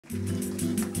So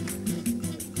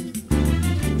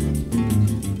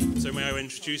may I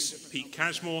introduce Pete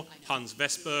Cashmore, Hans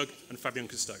Vestberg, and Fabien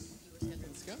Cousteau.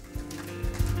 Let's go.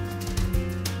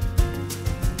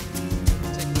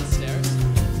 Take the stairs.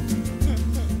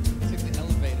 Take the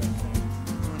elevator.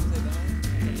 You want to play that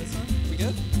one? Or this one? We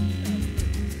good?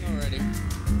 Alrighty.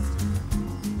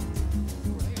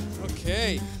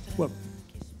 Okay. Well,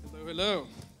 Hello.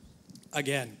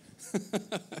 again.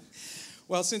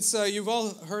 Well, since you've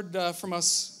all heard from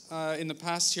us in the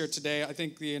past here today, I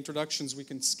think the introductions we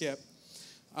can skip.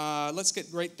 Let's get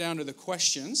right down to the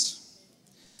questions.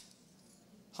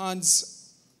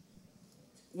 Hans,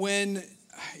 when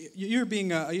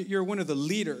you're one of the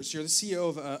leaders, you're the CEO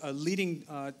of a leading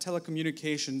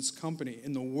telecommunications company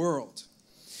in the world.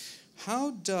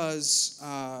 How does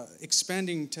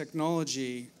expanding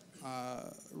technology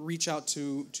reach out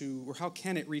to, or how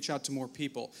can it reach out to more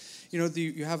people? You know,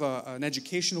 you have an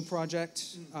educational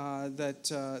project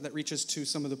that reaches to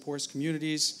some of the poorest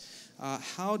communities.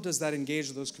 How does that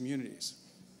engage those communities?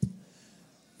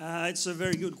 It's a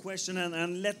very good question,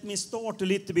 and let me start a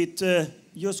little bit,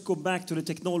 just go back to the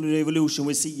technology evolution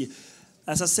we see.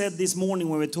 As I said this morning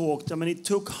when we talked, I mean, it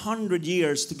took 100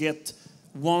 years to get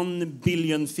 1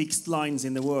 billion fixed lines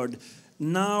in the world.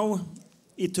 Now,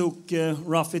 it took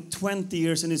roughly 20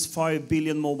 years and it's 5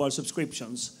 billion mobile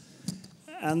subscriptions.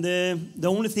 And the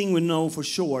only thing we know for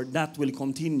sure, that will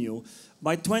continue.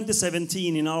 By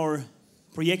 2017, in our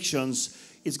projections,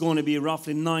 it's going to be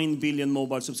roughly 9 billion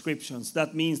mobile subscriptions.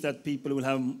 That means that people will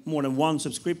have more than one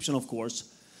subscription, of course.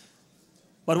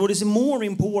 But what is more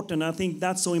important, I think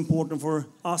that's so important for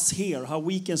us here, how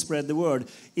we can spread the word,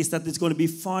 is that it's going to be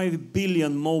 5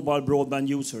 billion mobile broadband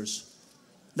users.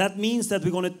 That means that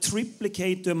we're going to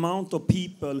triplicate the amount of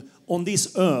people on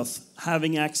this earth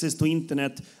having access to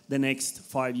internet the next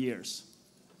 5 years.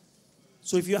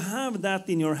 So if you have that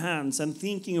in your hands and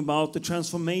thinking about the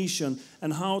transformation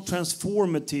and how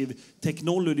transformative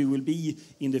technology will be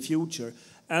in the future,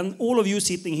 and all of you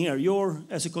sitting here, you're,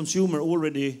 as a consumer,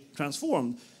 already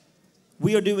transformed.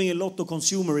 We are doing a lot of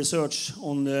consumer research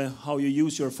on how you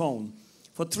use your phone.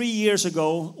 For 3 years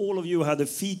ago, all of you had a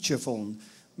feature phone.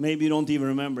 Maybe you don't even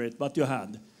remember it, but you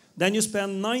had. Then you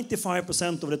spend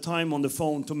 95% of the time on the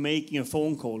phone to making a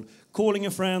phone call, calling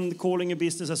a friend, calling a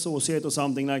business associate or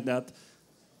something like that.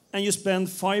 And you spend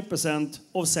 5%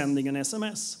 of sending an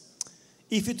SMS.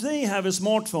 If you today have a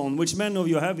smartphone, which many of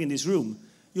you have in this room,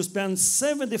 you spend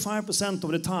 75%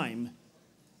 of the time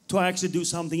to actually do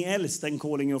something else than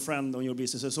calling your friend or your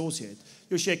business associate.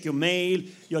 You check your mail,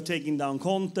 you're taking down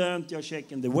content, you're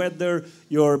checking the weather,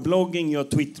 you're blogging, you're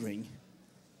twittering.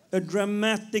 A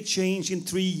dramatic change in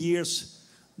 3 years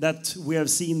that we have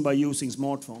seen by using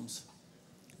smartphones.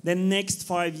 The next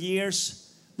 5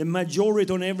 years, the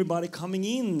majority of everybody coming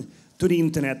in to the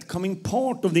internet, coming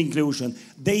part of the inclusion,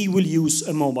 they will use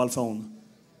a mobile phone.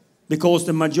 Because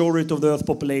the majority of the Earth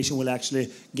population will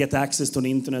actually get access to the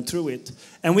internet through it.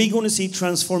 And we're going to see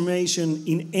transformation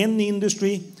in any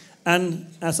industry. And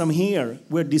as I'm here,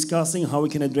 we're discussing how we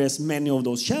can address many of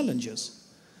those challenges.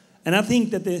 And I think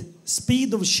that the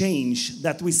speed of change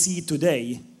that we see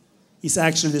today is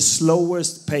actually the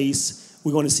slowest pace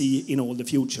we're going to see in all the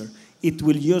future. It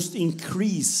will just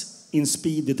increase in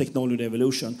speed the technology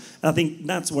evolution. And I think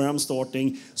that's where I'm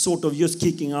starting, sort of just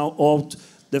kicking out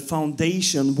the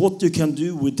foundation, what you can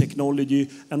do with technology,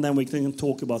 and then we can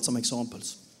talk about some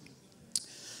examples.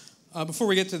 Before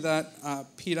we get to that,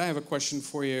 Pete, I have a question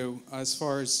for you. As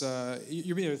far as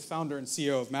you're the founder and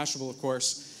CEO of Mashable, of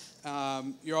course.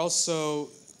 You're also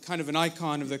kind of an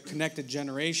icon of the connected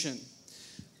generation.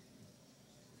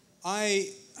 I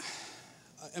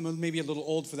am maybe a little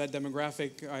old for that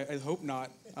demographic. I hope not.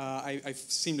 I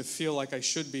seem to feel like I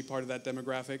should be part of that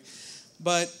demographic.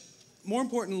 But more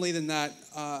importantly than that,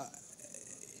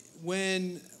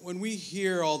 when we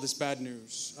hear all this bad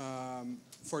news,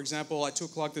 for example, at 2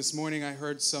 o'clock this morning, I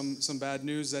heard some bad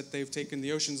news that they've taken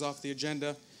the oceans off the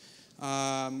agenda.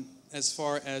 As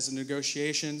far as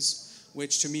negotiations,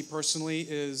 which to me personally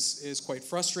is quite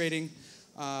frustrating.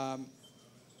 How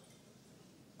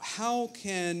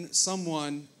can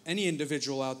someone, any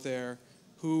individual out there,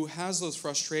 who has those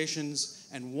frustrations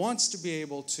and wants to be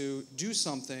able to do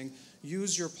something,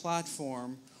 use your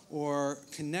platform or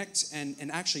connect and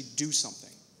actually do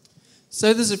something?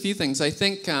 So there's a few things. I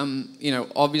think,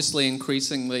 obviously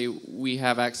increasingly we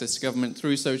have access to government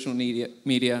through social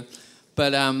media.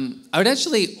 But I would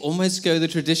actually almost go the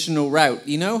traditional route.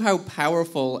 You know how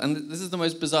powerful, and this is the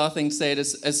most bizarre thing to say at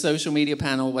a social media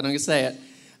panel, but I'm going to say it.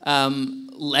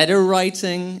 Letter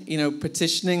writing,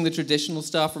 petitioning, the traditional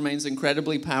stuff remains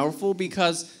incredibly powerful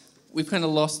because we've kind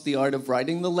of lost the art of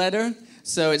writing the letter.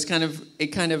 So it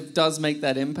kind of does make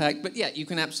that impact. But yeah, you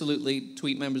can absolutely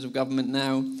tweet members of government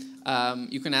now.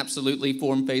 You can absolutely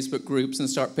form Facebook groups and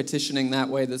start petitioning that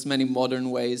way. There's many modern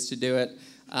ways to do it.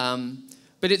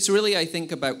 But it's really, I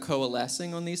think, about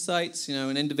coalescing on these sites. You know,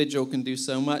 an individual can do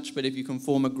so much, but if you can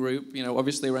form a group, you know,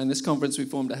 obviously around this conference we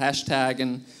formed a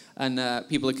hashtag, and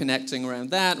people are connecting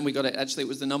around that. And we got it. Actually, it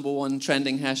was the #1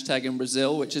 trending hashtag in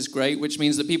Brazil, which is great. Which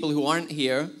means that people who aren't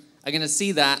here are going to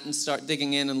see that and start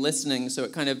digging in and listening. So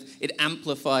it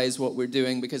amplifies what we're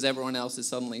doing because everyone else is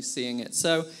suddenly seeing it.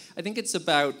 So I think it's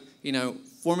about, you know,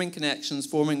 forming connections,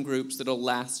 forming groups that'll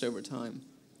last over time.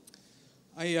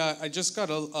 I just got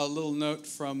a little note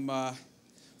from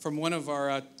one of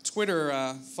our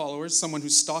Twitter followers, someone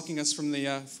who's stalking us from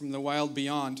the wild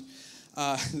beyond,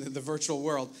 the virtual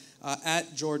world,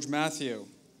 at George Matthew,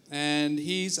 and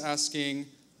he's asking,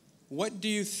 what do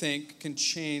you think can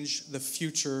change the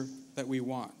future that we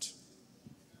want?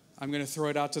 I'm going to throw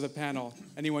it out to the panel.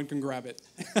 Anyone can grab it.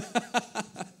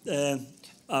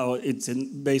 It's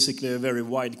basically a very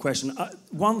wide question.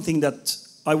 One thing that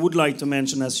I would like to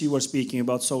mention, as you were speaking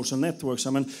about social networks, I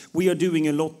mean, we are doing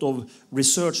a lot of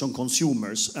research on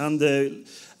consumers, and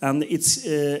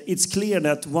it's clear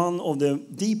that one of the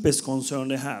deepest concerns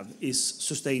they have is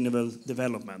sustainable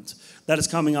development. That is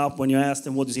coming up when you ask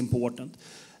them what is important.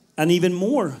 And even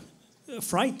more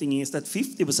frightening is that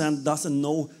 50% doesn't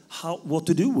know what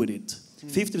to do with it.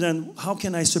 50%, how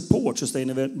can I support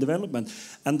sustainable development?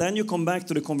 And then you come back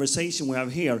to the conversation we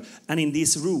have here and in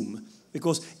this room.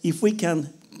 Because if we can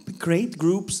create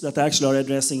groups that actually are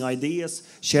addressing ideas,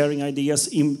 sharing ideas,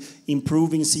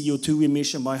 improving CO2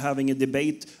 emission by having a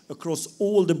debate across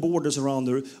all the borders around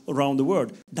the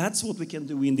world, that's what we can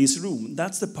do in this room.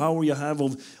 That's the power you have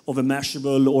of a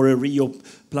Mashable or a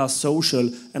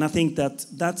Rio+Social. And I think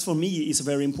that for me is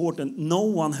very important. No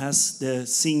one has the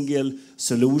single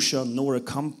solution, nor a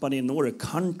company, nor a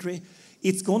country.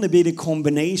 It's going to be the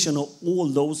combination of all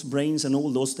those brains and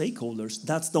all those stakeholders.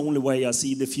 That's the only way I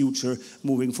see the future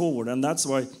moving forward. And that's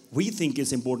why we think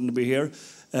it's important to be here,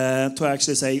 to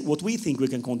actually say what we think we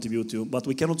can contribute to, but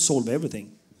we cannot solve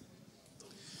everything.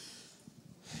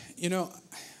 You know,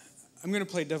 I'm going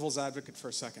to play devil's advocate for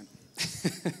a second.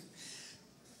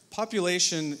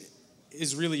 Population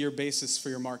is really your basis for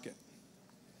your market,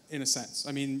 in a sense.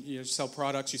 I mean, you sell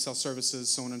products, you sell services,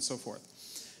 so on and so forth.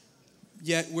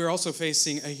 Yet we're also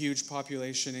facing a huge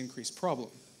population increase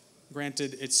problem.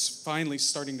 Granted, it's finally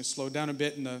starting to slow down a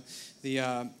bit, and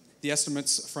the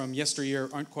estimates from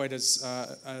yesteryear aren't quite as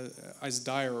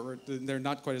dire, or they're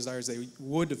not quite as dire as they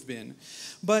would have been.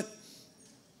 But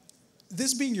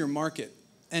this being your market,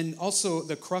 and also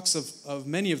the crux of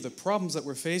many of the problems that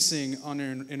we're facing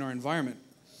in our environment,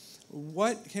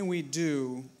 what can we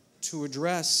do to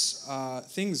address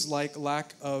things like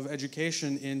lack of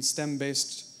education in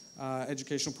STEM-based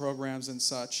educational programs and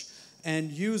such, and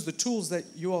use the tools that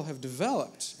you all have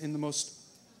developed in the most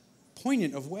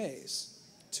poignant of ways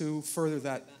to further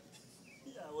that?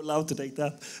 Yeah, I would love to take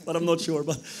that, but I'm not sure.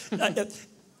 But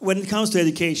when it comes to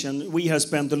education, we have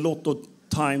spent a lot of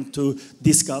time to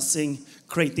discussing,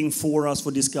 creating forums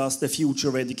for discuss the future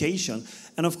of education.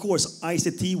 And of course,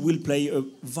 ICT will play a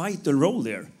vital role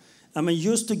there. I mean,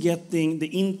 just to getting the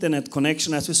internet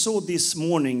connection, as we saw this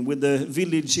morning with the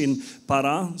village in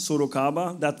Pará,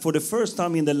 Sorocaba, that for the first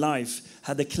time in their life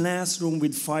had a classroom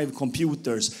with 5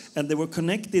 computers, and they were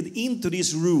connected into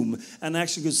this room and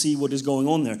actually could see what is going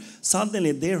on there.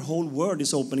 Suddenly, their whole world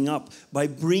is opening up by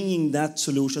bringing that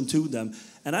solution to them.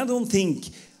 And I don't think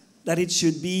that it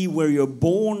should be where you're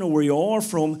born or where you are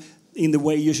from in the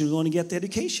way you should going to get the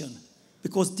education.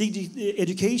 Because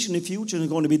education in the future is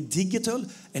going to be digital,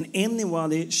 and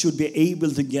anybody should be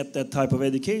able to get that type of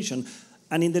education.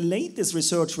 And in the latest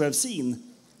research we have seen,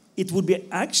 it would be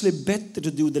actually better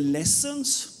to do the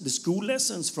lessons, the school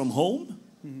lessons from home,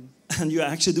 and you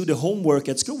actually do the homework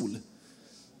at school.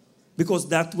 Because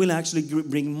that will actually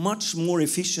bring much more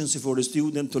efficiency for the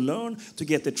student to learn, to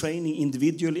get the training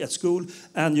individually at school,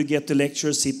 and you get the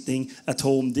lecture sitting at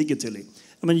home digitally.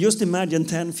 I mean, just imagine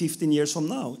 10, 15 years from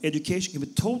now, education can be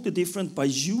totally different by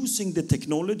using the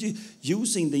technology,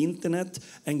 using the internet,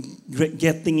 and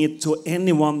getting it to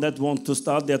anyone that wants to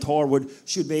study at Harvard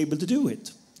should be able to do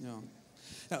it. Yeah.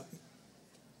 Now,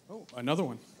 oh, another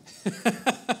one.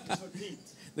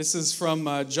 This is from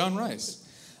John Rice.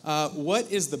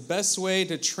 What is the best way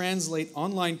to translate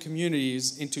online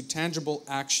communities into tangible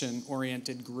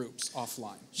action-oriented groups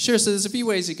offline? Sure, so there's a few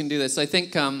ways you can do this. I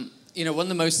think you know, one of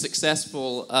the most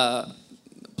successful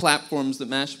platforms that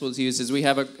Mashable uses, we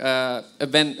have an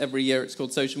event every year. It's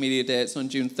called Social Media Day. It's on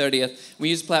June 30th. We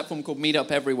use a platform called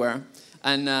Meetup Everywhere.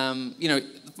 And, you know,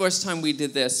 first time we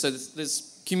did this, so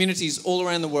there's communities all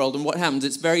around the world, and what happens,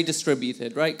 it's very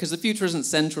distributed, right? Because the future isn't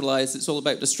centralized, it's all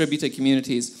about distributed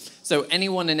communities. So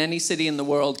anyone in any city in the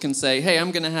world can say, hey,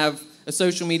 I'm going to have a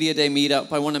social media day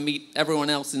meetup, I want to meet everyone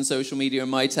else in social media in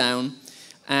my town.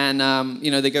 And,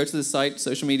 they go to the site,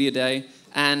 Social Media Day,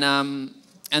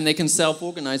 and they can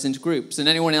self-organize into groups. And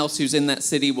anyone else who's in that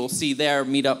city will see their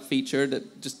meetup feature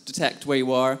that just detect where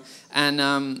you are. And,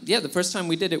 the first time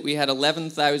we did it, we had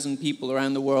 11,000 people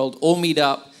around the world all meet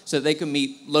up so they can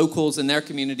meet locals in their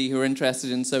community who are interested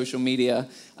in social media.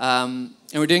 And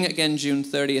we're doing it again June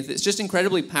 30th. It's just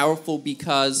incredibly powerful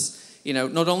because,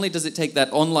 not only does it take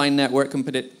that online network and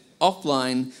put it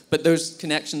offline, but those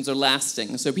connections are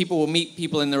lasting. So people will meet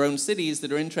people in their own cities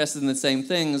that are interested in the same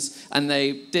things and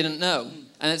they didn't know.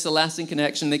 And it's a lasting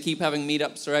connection. They keep having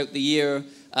meetups throughout the year,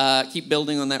 keep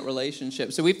building on that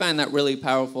relationship. So we find that really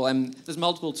powerful. And there's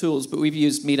multiple tools, but we've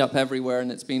used Meetup everywhere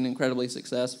and it's been incredibly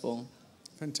successful.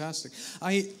 Fantastic.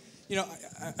 I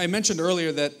mentioned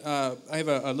earlier that I have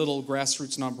a little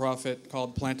grassroots nonprofit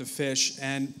called Plant a Fish,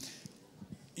 and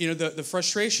the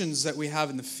frustrations that we have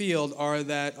in the field are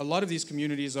that a lot of these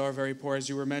communities are very poor, as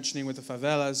you were mentioning with the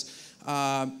favelas.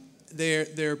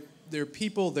 They're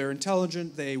people, they're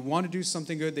intelligent, they want to do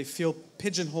something good, they feel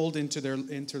pigeonholed into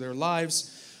their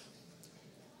lives.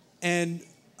 And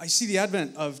I see the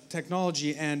advent of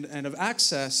technology and of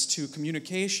access to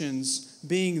communications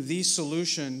being the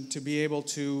solution to be able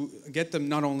to get them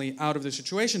not only out of the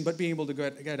situation, but being able to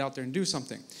get out there and do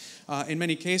something. In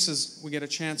many cases, we get a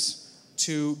chance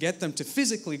to get them to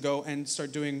physically go and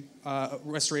start doing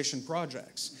restoration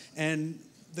projects. And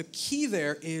the key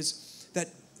there is that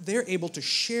they're able to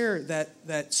share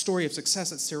that story of success,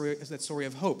 that story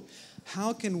of hope.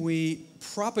 How can we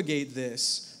propagate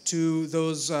this to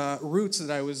those roots that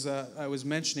I was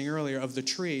mentioning earlier of the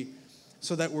tree,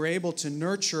 so that we're able to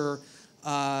nurture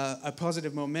a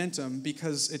positive momentum?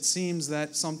 Because it seems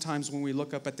that sometimes when we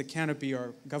look up at the canopy,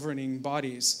 our governing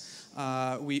bodies,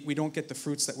 we don't get the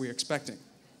fruits that we're expecting.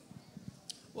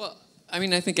 Well,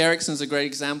 I think Ericsson's a great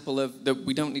example of that.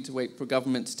 We don't need to wait for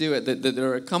government to do it. That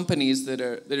there are companies that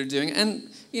are doing it. And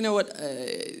you know what?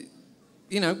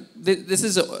 This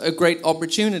is a great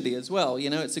opportunity as well.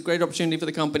 It's a great opportunity for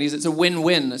the companies. It's a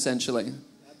win-win, essentially.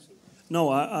 No,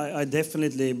 I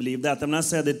definitely believe that. I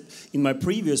said it in my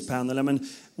previous panel.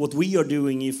 What we are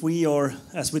doing, if we are,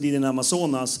 as we did in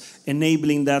Amazonas,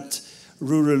 enabling that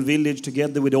rural village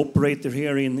together with the operator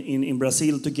here in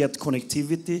Brazil to get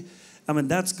connectivity,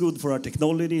 that's good for our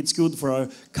technology, it's good for our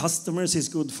customers, it's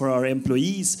good for our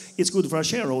employees, it's good for our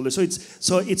shareholders.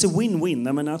 So it's a win-win.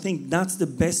 I think that's the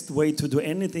best way to do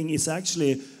anything, is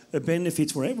actually a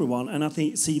benefit for everyone. And I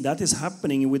think, that is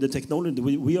happening with the technology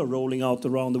we are rolling out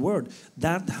around the world.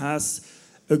 That has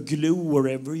a glue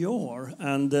wherever you are.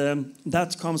 And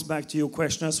that comes back to your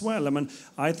question as well.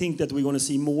 I think that we're going to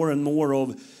see more and more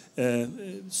of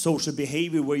social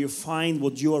behavior where you find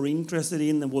what you are interested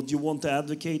in and what you want to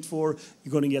advocate for.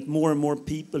 You're going to get more and more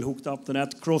people hooked up to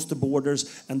that, cross the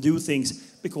borders and do things,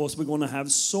 because we're going to have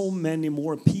so many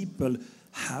more people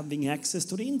having access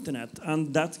to the internet,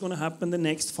 and that's going to happen the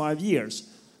next 5 years.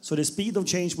 So the speed of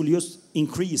change will just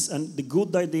increase, and the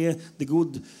good idea, the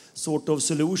good sort of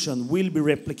solution will be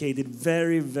replicated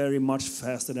very, very much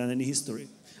faster than in history.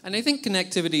 And I think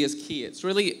connectivity is key. It's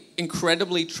really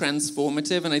incredibly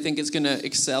transformative, and I think it's going to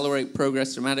accelerate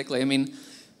progress dramatically.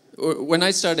 When I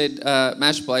started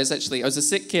Mashable, I was a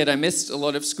sick kid. I missed a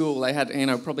lot of school. I had,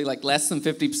 probably less than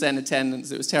 50%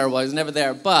 attendance. It was terrible. I was never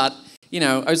there. But,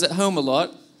 I was at home a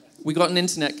lot. We got an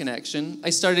internet connection.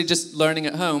 I started just learning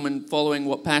at home and following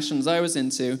what passions I was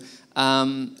into,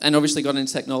 and obviously got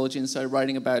into technology and started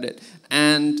writing about it.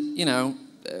 And,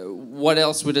 what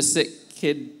else would a sick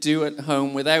kid do at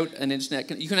home without an internet?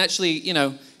 You can actually,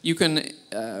 you can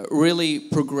really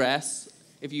progress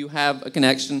if you have a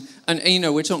connection. And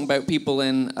we're talking about people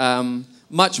in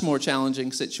much more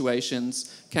challenging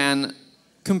situations can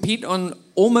compete on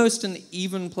almost an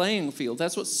even playing field.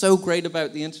 That's what's so great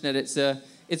about the internet.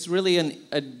 It's really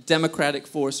a democratic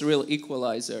force, a real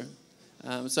equalizer.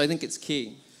 So I think it's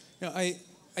key. I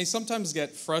sometimes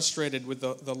get frustrated with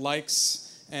the likes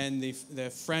and the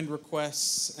friend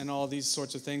requests and all these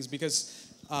sorts of things, because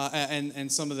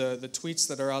and some of the tweets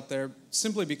that are out there,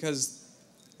 simply because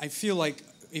I feel like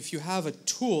if you have a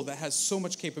tool that has so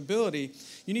much capability,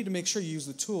 you need to make sure you use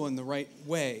the tool in the right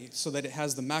way so that it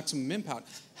has the maximum impact.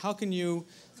 How can you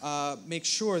make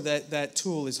sure that that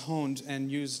tool is honed and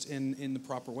used in the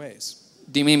proper ways?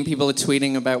 Do you mean people are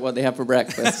tweeting about what they have for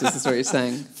breakfast? Is this what you're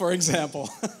saying? For example.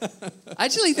 I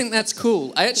actually think that's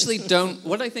cool. I actually don't.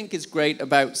 What I think is great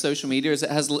about social media is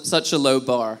it has such a low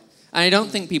bar. And I don't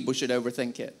think people should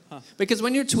overthink it. Because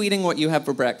when you're tweeting what you have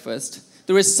for breakfast,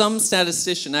 there is some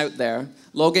statistician out there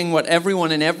logging what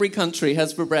everyone in every country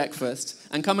has for breakfast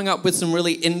and coming up with some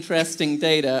really interesting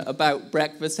data about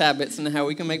breakfast habits and how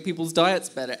we can make people's diets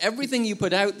better. Everything you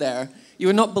put out there, you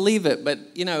would not believe it, but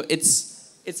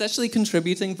it's actually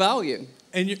contributing value.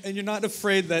 And you're not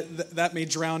afraid that may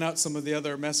drown out some of the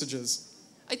other messages?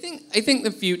 I think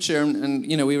the future, and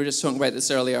we were just talking about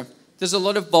this earlier, there's a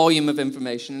lot of volume of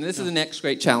information, and this is the next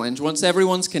great challenge. Once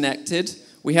everyone's connected,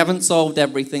 we haven't solved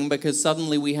everything because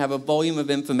suddenly we have a volume of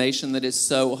information that is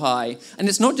so high. And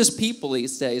it's not just people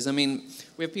these days. I mean,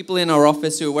 we have people in our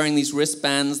office who are wearing these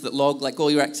wristbands that log like all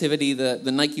your activity,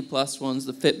 the Nike Plus ones,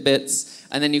 the Fitbits,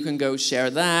 and then you can go share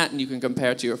that and you can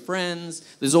compare it to your friends.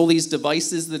 There's all these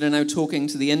devices that are now talking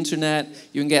to the internet.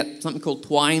 You can get something called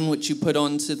Twine, which you put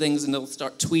onto things and it'll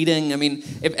start tweeting. I mean,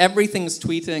 if everything's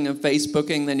tweeting and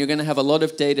Facebooking, then you're going to have a lot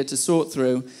of data to sort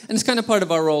through. And it's kind of part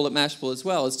of our role at Mashable as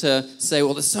well, is to say,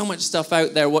 well, there's so much stuff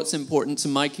out there. What's important to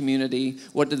my community?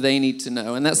 What do they need to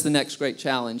know? And that's the next great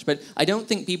challenge. But I don't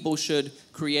think people should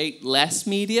create less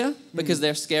media because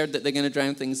they're scared that they're going to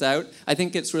drown things out. I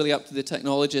think it's really up to the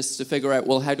technologists to figure out,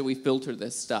 well, how do we filter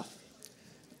this stuff?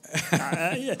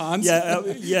 I'm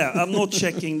not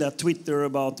checking that Twitter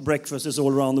about breakfast is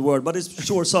all around the world, but it's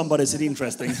sure somebody's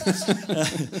interesting.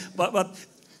 But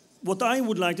what I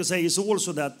would like to say is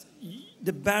also that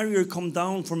the barrier come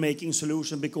down for making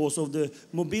solution because of the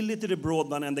mobility, the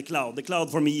broadband, and the cloud. The cloud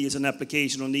for me is an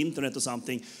application on the internet or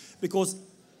something, because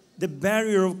the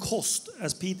barrier of cost,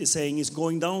 as Pete is saying, is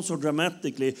going down so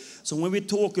dramatically. So when we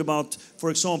talk about,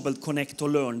 for example, Connect to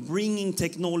Learn, bringing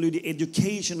technology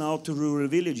education out to rural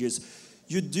villages,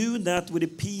 you do that with a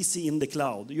PC in the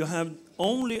cloud. You have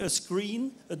only a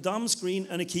screen, a dumb screen,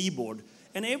 and a keyboard.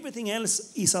 And everything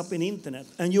else is up in internet.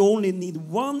 And you only need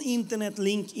one internet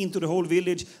link into the whole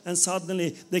village, and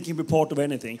suddenly they can be part of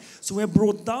anything. So we have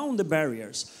brought down the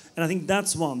barriers. And I think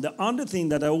that's one. The other thing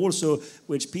that I also,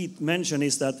 which Pete mentioned,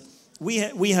 is that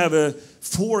we have a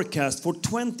forecast for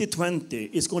 2020.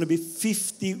 It's going to be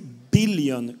 50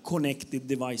 billion connected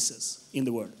devices in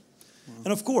the world. Wow.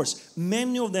 And of course,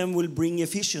 many of them will bring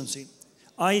efficiency.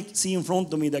 I see in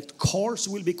front of me that cars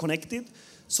will be connected.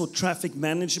 So traffic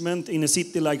management in a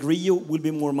city like Rio will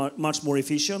be much more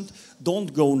efficient.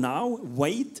 Don't go now,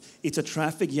 wait. It's a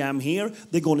traffic jam here.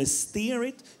 They're going to steer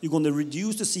it. You're going to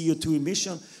reduce the CO2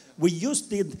 emission. We just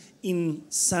did in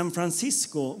San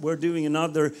Francisco, we're doing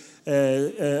another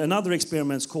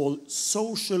experiment called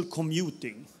social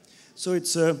commuting. So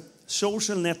it's a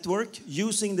social network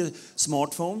using the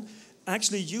smartphone,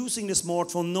 actually using the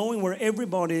smartphone, knowing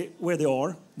where they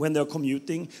are when they're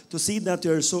commuting, to see that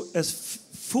there are as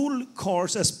full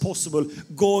cars as possible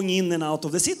going in and out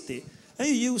of the city. And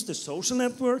you use the social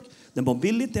network, the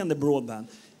mobility, and the broadband.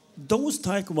 Those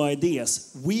type of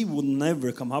ideas we would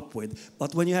never come up with.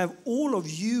 But when you have all of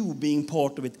you being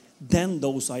part of it, then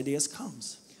those ideas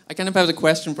comes. I kind of have a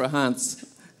question for Hans.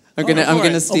 I'm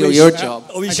gonna steal your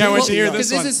job. I can't wait to hear this one. Because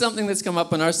this is something that's come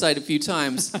up on our side a few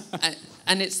times.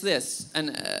 and it's this.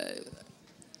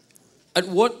 At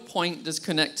what point does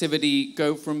connectivity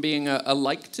go from being a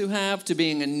like-to-have to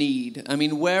being a need? I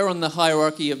mean, where on the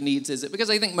hierarchy of needs is it? Because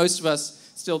I think most of us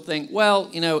still think,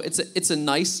 well, it's a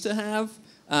nice-to-have,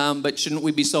 but shouldn't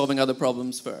we be solving other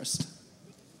problems first?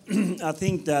 I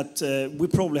think that we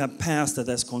probably have passed that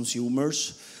as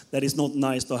consumers. That is not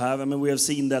nice to have. I mean, we have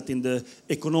seen that in the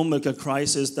economic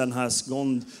crisis that has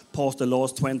gone past the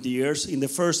last 20 years. In the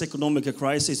first economic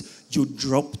crisis, you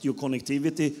dropped your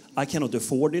connectivity. I cannot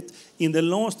afford it. In the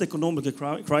last economic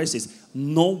crisis,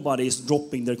 nobody is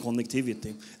dropping their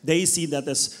connectivity. They see that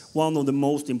as one of the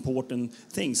most important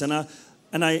things. And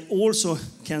I also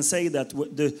can say that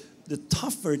the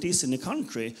tougher it is in the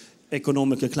country,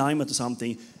 economic climate or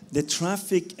something, the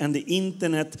traffic and the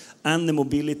internet and the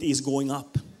mobility is going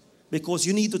up. Because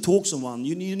you need to talk to someone,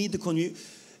 you need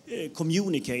to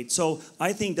communicate. So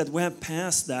I think that we have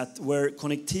passed that, where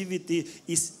connectivity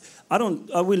is. I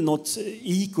will not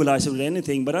equalize it with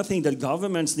anything, but I think that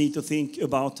governments need to think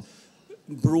about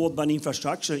broadband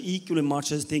infrastructure equally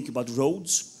much as they think about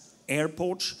roads,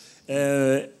 airports,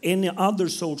 any other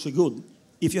social good.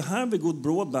 If you have a good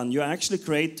broadband, you actually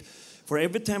create, for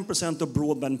every 10% of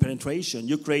broadband penetration,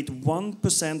 you create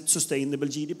 1% sustainable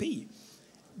GDP.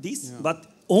 But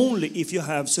only if you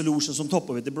have solutions on top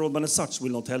of it. The broadband as such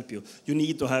will not help you. You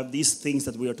need to have these things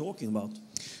that we are talking about.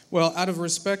 Well, out of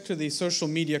respect to the social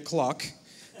media clock,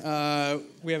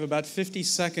 we have about 50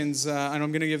 seconds, and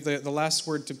I'm going to give the last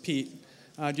word to Pete.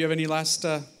 Do you have any last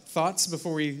thoughts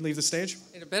before we leave the stage?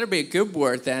 It better be a good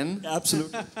word then.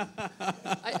 Absolutely.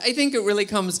 I think it really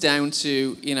comes down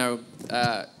to,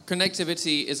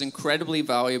 connectivity is incredibly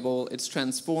valuable. It's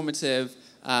transformative.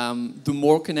 The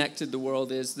more connected the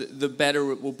world is, the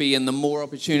better it will be, and the more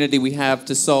opportunity we have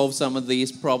to solve some of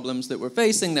these problems that we're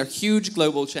facing. They're huge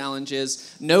global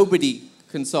challenges. Nobody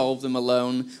can solve them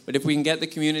alone, but if we can get the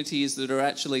communities that are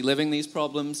actually living these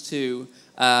problems to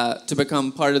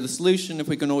become part of the solution, if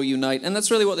we can all unite, and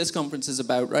that's really what this conference is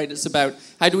about, right? It's about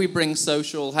how do we bring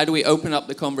social, how do we open up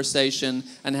the conversation,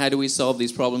 and how do we solve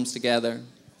these problems together.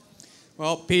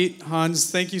 Well, Pete,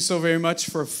 Hans, thank you so very much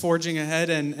for forging ahead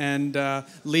and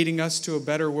leading us to a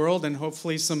better world and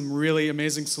hopefully some really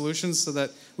amazing solutions so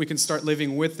that we can start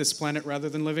living with this planet rather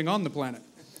than living on the planet.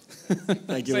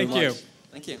 Thank you very much.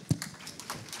 Thank you. Thank you.